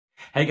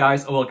Hey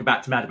guys, and welcome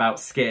back to Mad About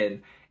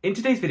Skin. In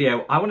today's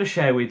video, I want to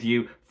share with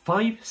you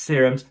 5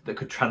 serums that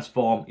could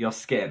transform your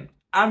skin,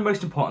 and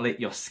most importantly,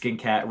 your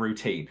skincare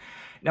routine.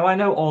 Now, I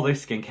know all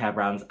those skincare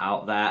brands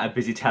out there are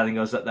busy telling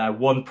us that their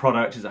one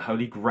product is a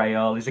holy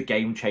grail, is a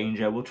game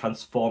changer, will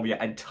transform your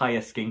entire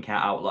skincare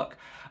outlook.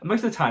 And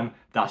most of the time,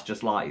 that's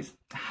just lies.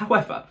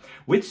 However,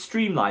 with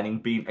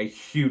streamlining being a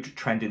huge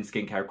trend in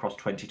skincare across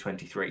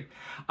 2023,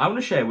 I want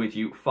to share with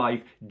you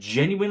 5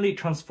 genuinely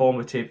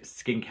transformative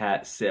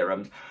skincare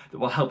serums that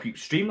will help you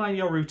streamline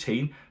your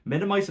routine,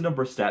 minimize the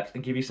number of steps,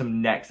 and give you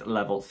some next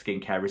level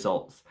skincare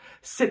results.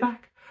 Sit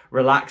back,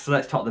 relax, and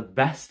let's talk the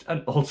best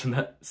and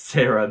ultimate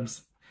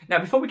serums. Now,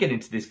 before we get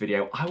into this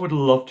video, I would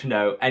love to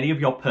know any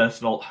of your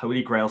personal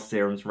Holy Grail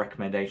serums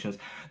recommendations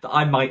that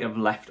I might have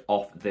left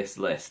off this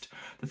list.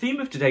 The theme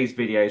of today's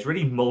video is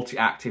really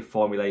multi-active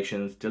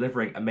formulations,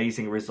 delivering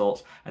amazing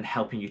results and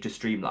helping you to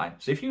streamline.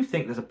 So if you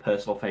think there's a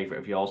personal favourite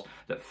of yours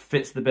that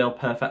fits the bill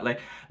perfectly,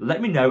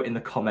 let me know in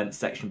the comments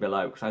section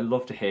below, because I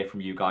love to hear from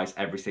you guys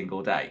every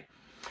single day.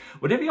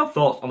 Whatever your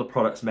thoughts on the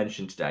products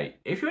mentioned today,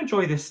 if you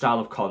enjoy this style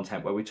of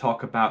content where we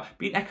talk about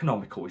being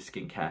economical with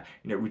skincare,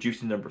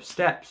 reducing the number of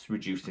steps,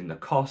 reducing the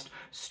cost,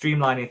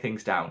 streamlining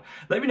things down,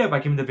 let me know by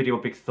giving the video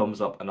a big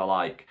thumbs up and a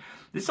like.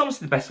 This is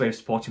honestly the best way of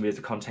supporting me as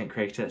a content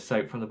creator,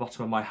 so from the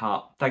bottom of my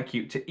heart, thank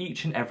you to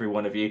each and every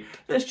one of you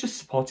that's just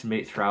supported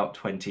me throughout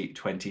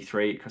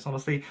 2023, because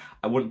honestly,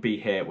 I wouldn't be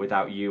here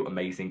without you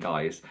amazing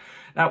guys.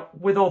 Now,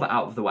 with all that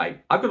out of the way,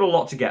 I've got a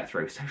lot to get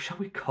through, so shall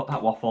we cut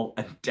that waffle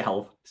and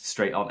delve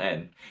straight on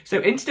in? So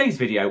in today's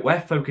video,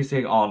 we're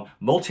focusing on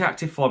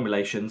multi-active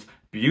formulations,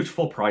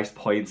 beautiful price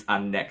points,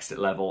 and next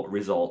level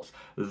results.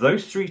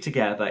 Those 3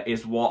 together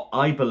is what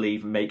I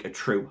believe make a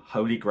true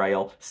holy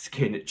grail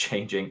skin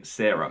changing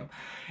serum.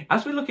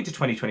 As we look into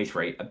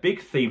 2023, a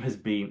big theme has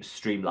been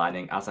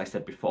streamlining, as I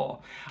said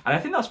before. And I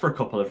think that's for a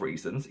couple of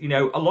reasons.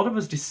 A lot of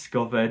us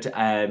discovered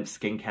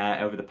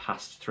skincare over the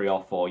past 3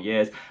 or 4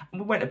 years,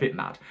 and we went a bit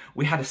mad.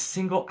 We had a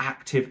single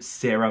active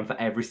serum for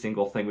every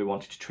single thing we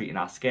wanted to treat in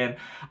our skin,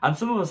 and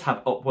some of us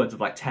have upwards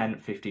of like 10,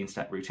 15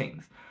 step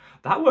routines.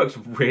 That works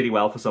really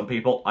well for some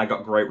people. I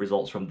got great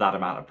results from that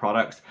amount of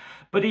products.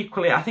 But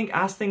equally, I think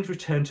as things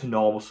return to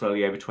normal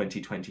slowly over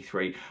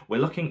 2023,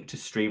 we're looking to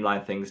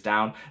streamline things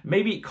down,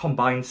 maybe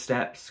combine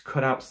steps,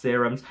 cut out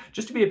serums,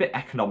 just to be a bit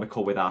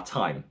economical with our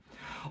time.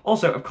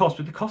 Also, of course,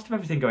 with the cost of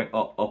everything going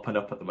up and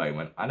up at the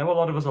moment, I know a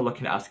lot of us are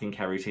looking at our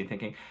skincare routine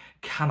thinking,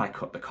 can I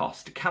cut the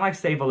cost? Can I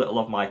save a little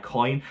of my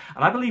coin?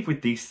 And I believe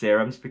with these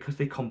serums, because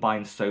they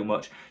combine so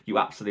much, you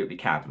absolutely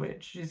can,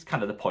 which is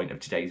kind of the point of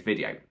today's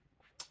video.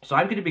 So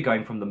I'm going to be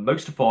going from the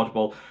most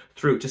affordable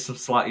through to some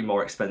slightly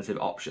more expensive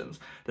options.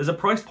 There's a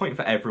price point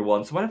for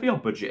everyone, so whatever your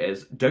budget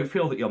is, don't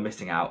feel that you're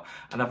missing out.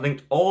 And I've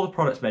linked all the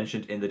products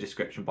mentioned in the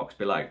description box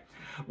below.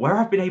 Where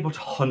I've been able to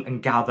hunt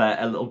and gather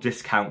a little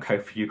discount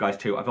code for you guys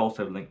too, I've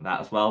also linked that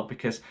as well,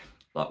 because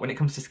look, when it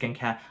comes to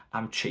skincare,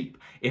 I'm cheap.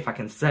 If I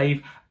can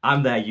save,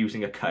 I'm there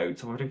using a code,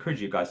 so I would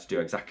encourage you guys to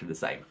do exactly the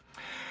same.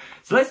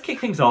 So let's kick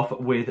things off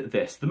with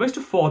this, the most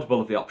affordable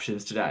of the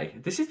options today.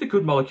 This is the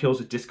Good Molecules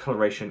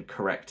Discoloration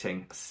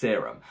Correcting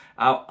Serum.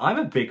 Now, I'm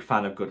a big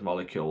fan of Good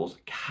Molecules.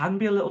 Can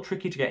be a little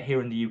tricky to get here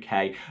in the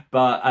UK,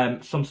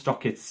 but some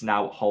stockists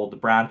now hold the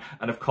brand.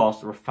 And of course,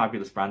 they're a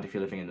fabulous brand if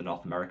you're living in the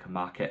North American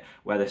market,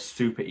 where they're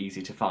super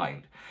easy to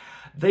find.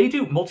 They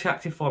do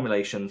multi-active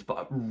formulations, but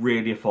at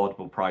really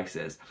affordable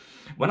prices.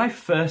 When I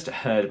first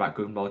heard about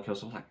Good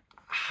Molecules, I was like,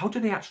 how do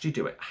they actually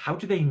do it? How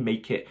do they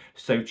make it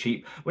so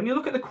cheap? When you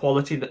look at the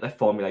quality that they're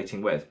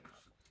formulating with,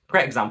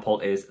 great example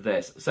is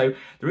this. So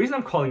the reason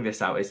I'm calling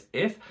this out is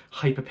if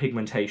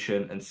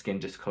hyperpigmentation and skin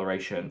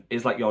discoloration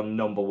is like your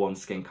 #1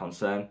 skin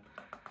concern,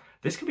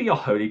 this could be your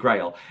holy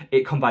grail.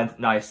 It combines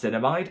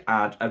niacinamide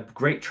and a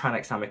great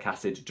tranexamic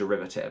acid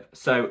derivative.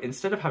 So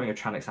instead of having a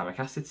tranexamic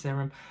acid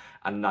serum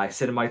and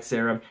niacinamide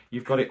serum,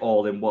 you've got it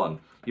all in one.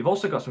 You've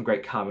also got some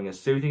great calming and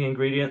soothing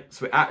ingredients,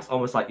 so it acts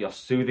almost like your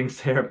soothing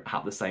serum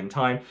at the same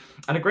time,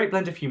 and a great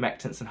blend of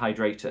humectants and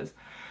hydrators.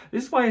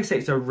 This is why I say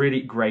it's a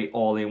really great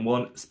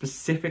all-in-one,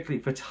 specifically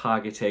for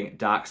targeting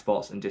dark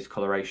spots and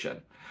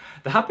discoloration.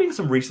 There have been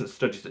some recent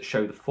studies that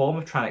show the form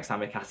of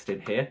tranexamic acid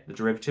in here, the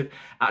derivative,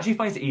 actually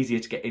finds it easier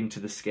to get into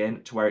the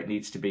skin to where it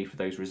needs to be for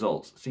those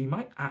results. So you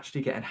might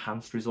actually get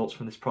enhanced results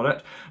from this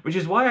product, which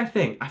is why I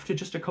think after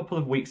just a couple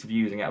of weeks of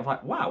using it, I'm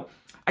like, wow,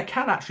 I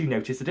can actually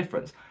notice a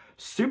difference.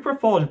 Super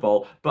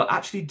affordable, but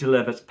actually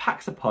delivers,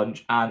 packs a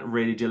punch, and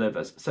really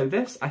delivers. So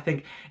this, I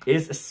think,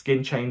 is a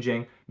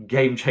skin-changing,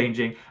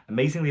 game-changing,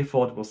 amazingly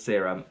affordable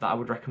serum that I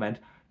would recommend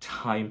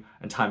time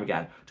and time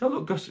again. Don't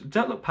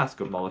look past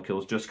Good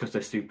Molecules just because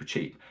they're super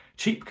cheap.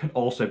 Cheap can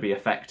also be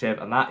effective,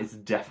 and that is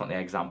definitely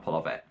an example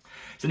of it.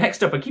 So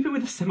next up, and keeping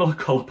with a similar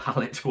colour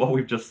palette to what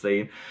we've just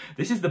seen,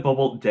 this is the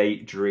Bubble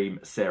Daydream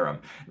Serum.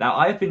 Now,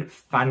 I have been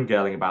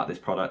fangirling about this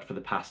product for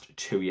the past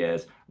 2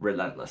 years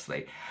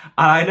relentlessly.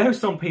 And I know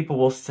some people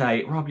will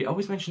say, Rob, you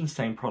always mention the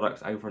same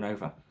products over and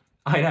over.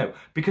 I know,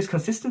 because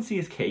consistency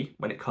is key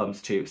when it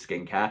comes to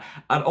skincare,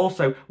 and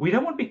also we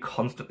don't want to be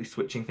constantly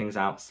switching things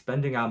out,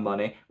 spending our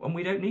money when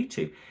we don't need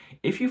to.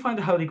 If you find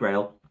a holy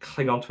grail,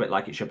 cling onto it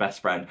like it's your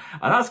best friend.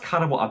 And that's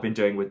kind of what I've been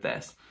doing with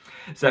this.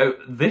 So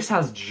this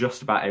has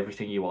just about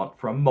everything you want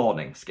for a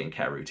morning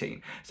skincare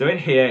routine. So in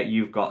here,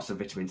 you've got some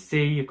vitamin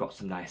C, you've got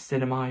some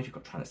niacinamide, you've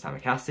got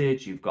tranexamic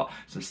acid, you've got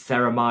some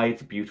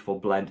ceramides, a beautiful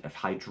blend of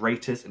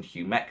hydrators and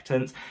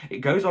humectants.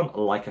 It goes on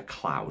like a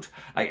cloud.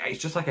 It's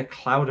just like a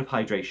cloud of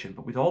hydration,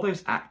 but with all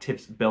those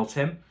actives built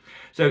in.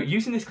 So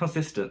using this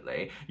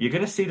consistently, you're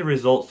going to see the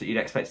results that you'd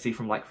expect to see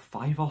from like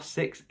 5 or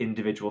 6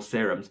 individual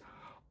serums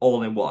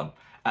all in one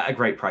at a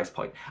great price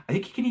point. I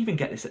think you can even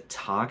get this at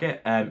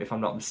Target, if I'm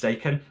not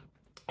mistaken.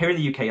 Here in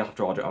the UK, you'll have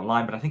to order it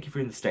online, but I think if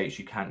you're in the States,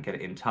 you can get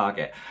it in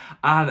Target.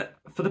 And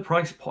for the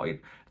price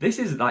point, this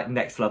is like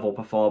next level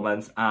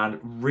performance and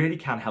really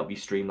can help you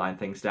streamline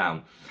things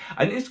down.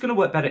 And it's going to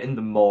work better in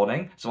the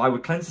morning. So I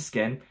would cleanse the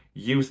skin,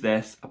 use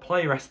this,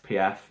 apply your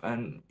SPF,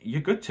 and you're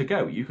good to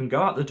go. You can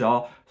go out the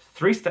door,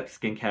 3-step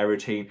skincare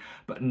routine,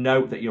 but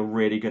know that you're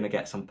really going to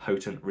get some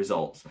potent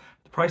results.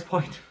 The price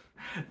point,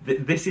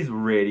 this is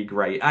really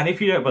great. And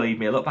if you don't believe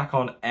me, look back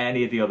on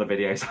any of the other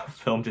videos I've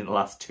filmed in the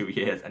last 2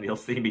 years and you'll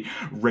see me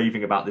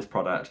raving about this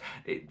product.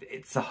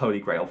 It's a holy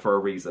grail for a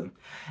reason.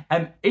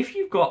 If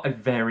you've got a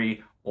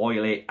very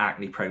oily,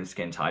 acne-prone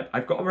skin type,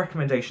 I've got a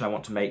recommendation I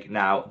want to make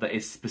now that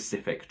is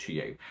specific to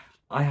you.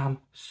 I am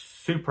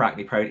super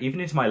acne prone,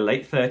 even into my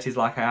late 30s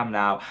like I am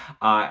now.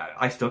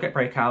 I still get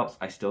breakouts,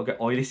 I still get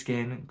oily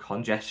skin,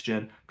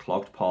 congestion,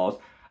 clogged pores.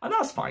 And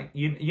that's fine.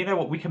 You know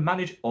what? We can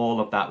manage all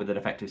of that with an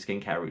effective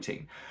skincare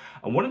routine.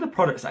 And one of the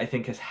products that I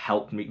think has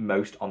helped me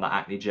most on that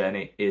acne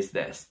journey is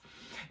this.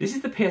 This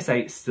is the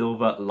PSA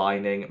Silver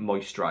Lining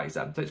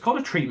Moisturiser. So it's called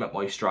a treatment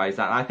moisturiser,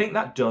 and I think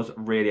that does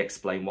really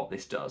explain what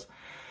this does.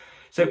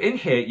 So in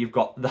here, you've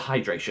got the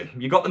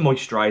hydration. You've got the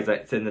moisturiser,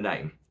 it's in the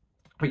name.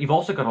 But you've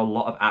also got a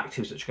lot of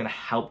actives that are going to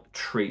help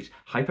treat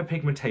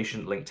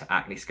hyperpigmentation linked to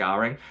acne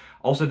scarring,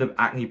 also the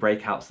acne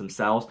breakouts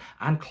themselves,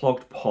 and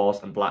clogged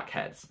pores and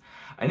blackheads.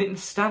 And the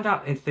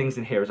standout things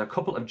in here is a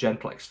couple of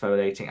gentle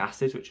exfoliating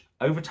acids, which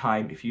over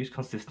time, if used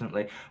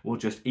consistently, will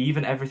just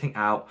even everything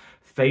out,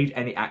 fade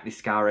any acne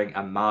scarring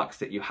and marks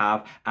that you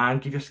have,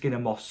 and give your skin a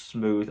more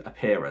smooth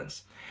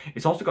appearance.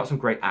 It's also got some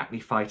great acne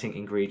fighting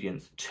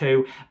ingredients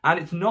too, and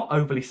it's not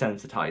overly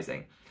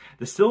sensitizing.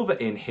 The silver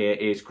in here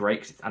is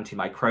great because it's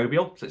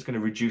antimicrobial, so it's going to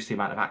reduce the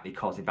amount of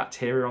acne-causing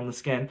bacteria on the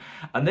skin.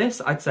 And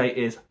this, I'd say,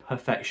 is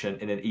perfection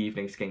in an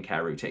evening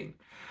skincare routine.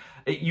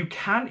 You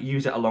can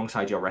use it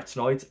alongside your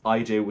retinoids.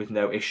 I do with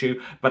no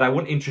issue, but I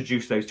wouldn't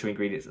introduce those 2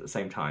 ingredients at the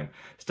same time.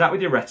 Start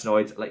with your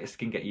retinoids, let your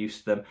skin get used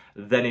to them,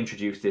 then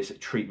introduce this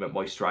treatment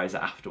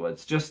moisturiser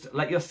afterwards. Just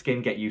let your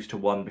skin get used to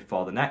one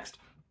before the next.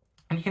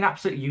 And you can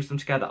absolutely use them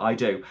together, I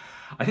do.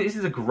 I think this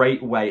is a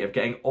great way of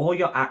getting all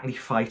your acne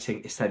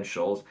fighting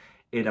essentials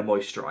in a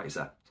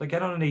moisturiser. So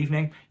again, on an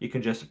evening, you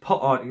can just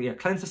put on,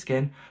 cleanse the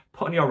skin,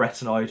 put on your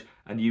retinoid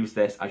and use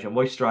this as your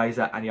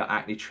moisturiser and your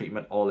acne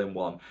treatment all in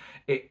one.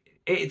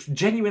 It's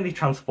genuinely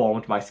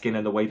transformed my skin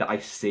and the way that I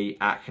see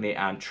acne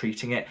and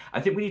treating it.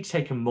 I think we need to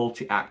take a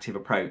multi-active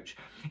approach.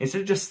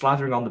 Instead of just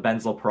slathering on the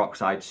benzoyl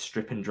peroxide,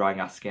 strip and drying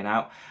our skin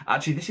out,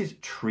 actually this is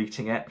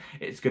treating it.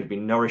 It's going to be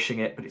nourishing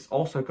it, but it's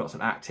also got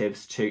some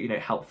actives to,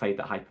 help fade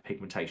that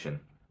hyperpigmentation.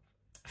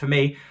 For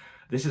me,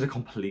 this is a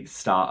complete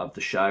star of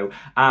the show,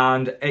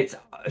 and it's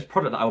a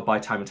product that I will buy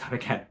time and time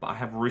again, but I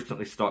have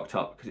recently stocked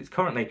up because it's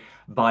currently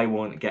buy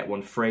one, get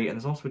one free, and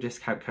there's also a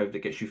discount code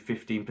that gets you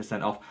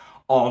 15% off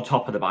on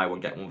top of the buy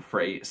one, get one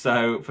free.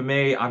 So for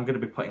me, I'm going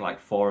to be putting like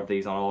 4 of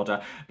these on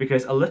order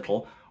because a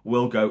little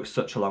will go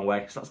such a long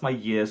way. So that's my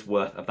year's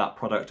worth of that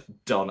product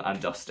done and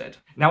dusted.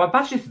 Now I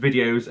badge these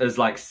videos as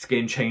like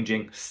skin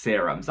changing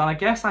serums, and I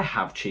guess I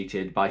have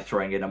cheated by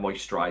throwing in a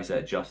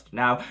moisturiser just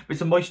now, but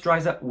it's a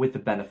moisturiser with the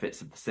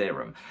benefits of the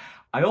serum.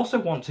 I also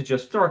want to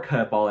just throw a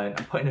curveball in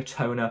and put in a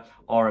toner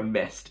or a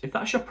mist. If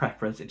that's your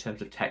preference in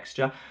terms of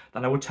texture,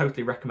 then I would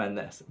totally recommend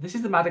this. This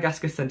is the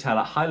Madagascar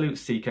Centella Hyaluronic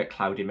Seeker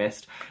Cloudy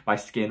Mist by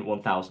Skin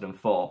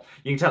 1004.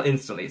 You can tell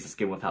instantly it's a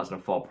Skin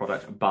 1004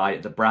 product by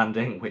the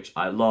branding, which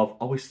I love,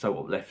 always so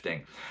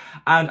uplifting.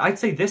 And I'd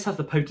say this has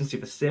the potency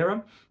of a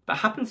serum, but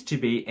happens to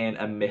be in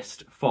a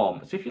mist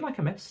form. So if you like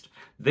a mist,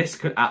 this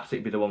could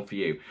absolutely be the one for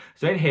you.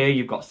 So in here,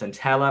 you've got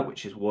Centella,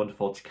 which is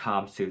wonderful to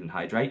calm, soothe, and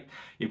hydrate.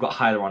 You've got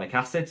hyaluronic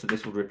acid, so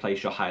this will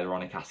replace your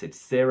hyaluronic acid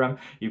serum.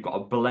 You've got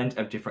a blend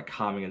of different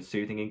calming and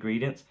soothing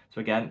ingredients.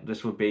 So again,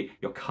 this would be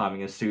your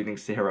calming and soothing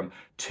serum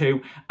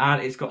too.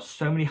 And it's got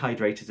so many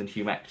hydrators and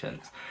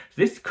humectants. So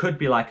this could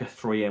be like a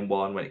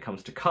 3-in-1 when it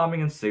comes to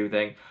calming and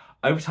soothing,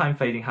 over time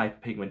fading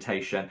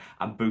hyperpigmentation,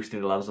 and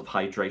boosting the levels of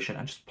hydration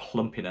and just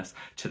plumpiness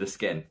to the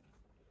skin.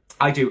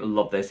 I do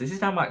love this. This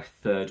is now my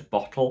 3rd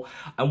bottle,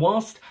 and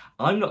whilst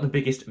I'm not the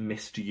biggest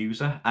mist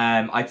user,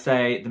 I'd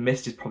say the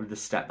mist is probably the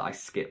step that I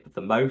skip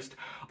the most.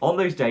 On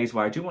those days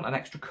where I do want an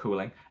extra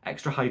cooling,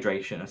 extra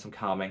hydration and some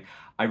calming,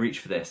 I reach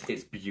for this.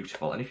 It's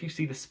beautiful, and if you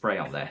see the spray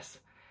on this,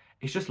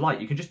 it's just light.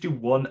 You can just do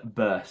one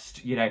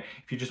burst,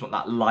 if you just want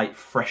that light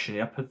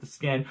freshening up of the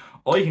skin,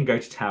 or you can go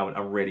to town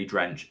and really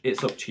drench.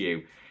 It's up to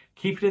you.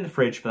 Keep it in the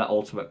fridge for that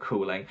ultimate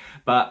cooling.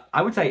 But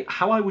I would say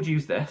how I would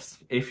use this,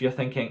 if you're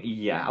thinking,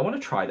 yeah, I want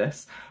to try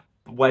this,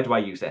 Where do I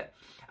use it?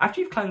 After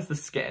you've cleansed the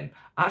skin,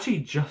 actually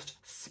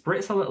just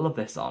spritz a little of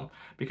this on,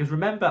 because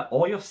remember,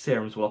 all your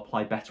serums will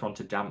apply better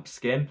onto damp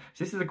skin.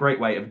 So this is a great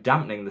way of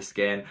dampening the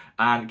skin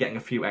and getting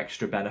a few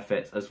extra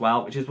benefits as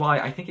well, which is why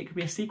I think it could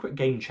be a secret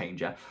game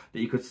changer that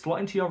you could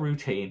slot into your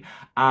routine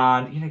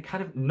and, you know,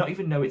 kind of not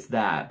even know it's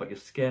there, but your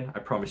skin, I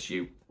promise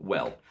you,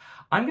 will.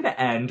 I'm going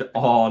to end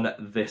on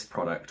this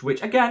product,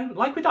 which again,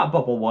 like with that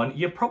bubble one,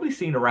 you've probably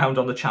seen around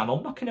on the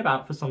channel, knocking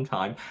about for some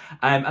time.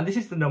 And this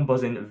is the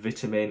Numbuzzin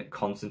Vitamin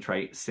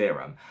Concentrate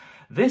Serum.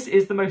 This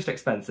is the most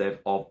expensive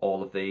of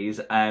all of these,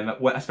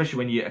 especially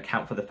when you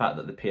account for the fact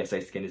that the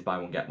PSA skin is buy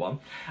one, get one.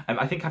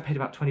 I think I paid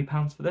about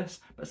 £20 for this,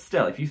 but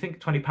still, if you think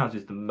 £20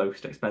 is the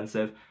most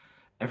expensive,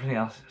 everything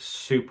else is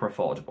super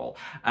affordable.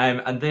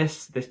 And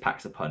this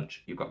packs a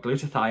punch. You've got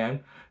glutathione,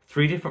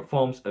 3 different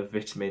forms of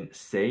vitamin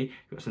C,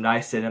 you've got some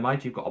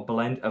niacinamide, you've got a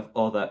blend of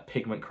other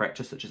pigment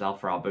correctors such as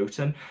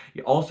alpha-arbutin.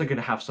 You're also going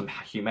to have some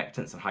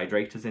humectants and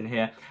hydrators in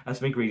here, and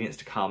some ingredients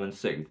to calm and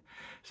soothe.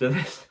 So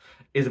this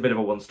is a bit of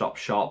a one-stop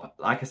shop.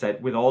 Like I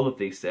said, with all of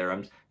these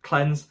serums,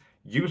 cleanse,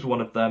 use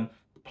one of them,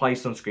 apply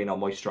sunscreen or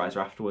moisturizer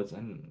afterwards,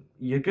 and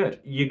you're good.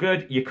 You're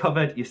good, you're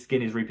covered, your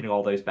skin is reaping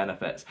all those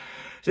benefits.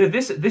 So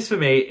this for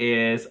me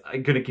is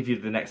going to give you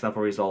the next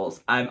level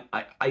results. I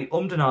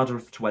ummed and ahed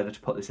as to whether to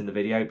put this in the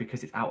video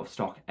because it's out of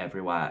stock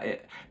everywhere.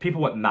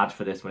 People went mad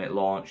for this when it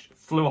launched,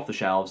 flew off the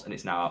shelves, and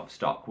it's now out of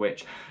stock,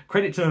 which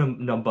credit to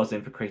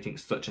Numbuzzin for creating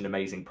such an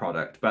amazing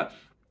product. But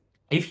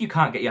if you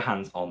can't get your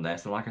hands on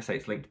this, and like I say,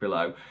 it's linked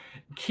below,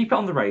 keep it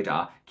on the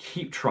radar,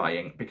 keep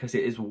trying, because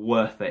it is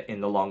worth it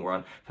in the long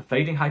run for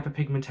fading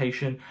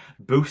hyperpigmentation,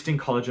 boosting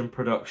collagen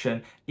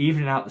production,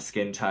 evening out the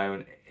skin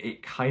tone.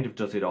 It kind of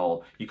does it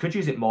all. You could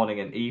use it morning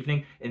and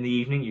evening. In the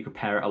evening, you could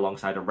pair it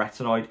alongside a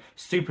retinoid,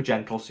 super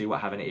gentle, so you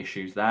won't have any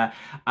issues there.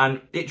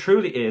 And it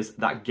truly is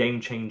that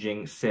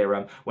game-changing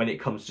serum when it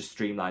comes to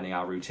streamlining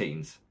our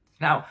routines.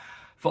 Now,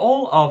 for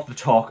all of the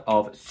talk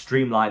of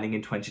streamlining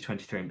in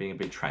 2023 and being a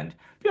big trend,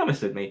 be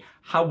honest with me,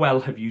 how well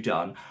have you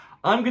done?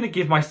 I'm going to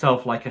give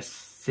myself like a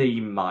C-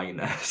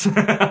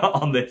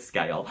 on this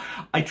scale.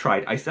 I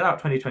tried. I set out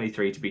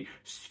 2023 to be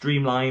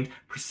streamlined,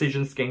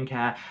 precision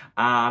skincare,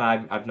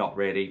 and I've not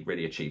really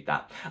achieved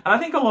that. And I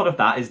think a lot of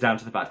that is down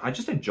to the fact I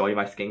just enjoy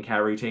my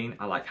skincare routine.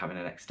 I like having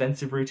an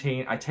extensive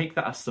routine. I take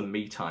that as some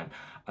me time.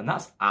 And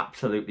that's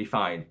absolutely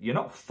fine. You're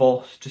not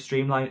forced to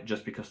streamline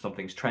just because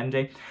something's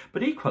trendy.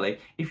 But equally,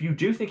 if you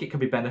do think it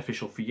could be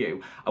beneficial for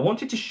you, I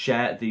wanted to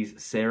share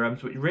these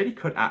serums which really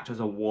could act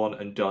as a one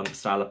and done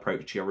style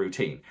approach to your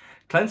routine.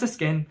 Cleanse the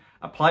skin,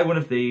 apply one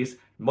of these,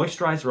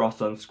 moisturizer or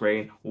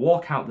sunscreen,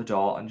 walk out the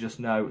door, and just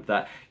know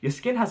that your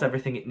skin has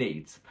everything it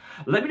needs.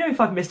 Let me know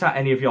if I've missed out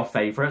any of your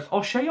favourites,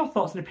 or share your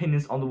thoughts and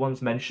opinions on the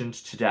ones mentioned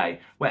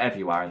today. Wherever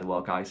you are in the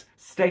world, guys,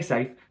 stay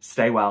safe,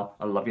 stay well,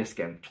 and love your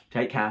skin.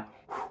 Take care.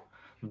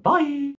 Bye!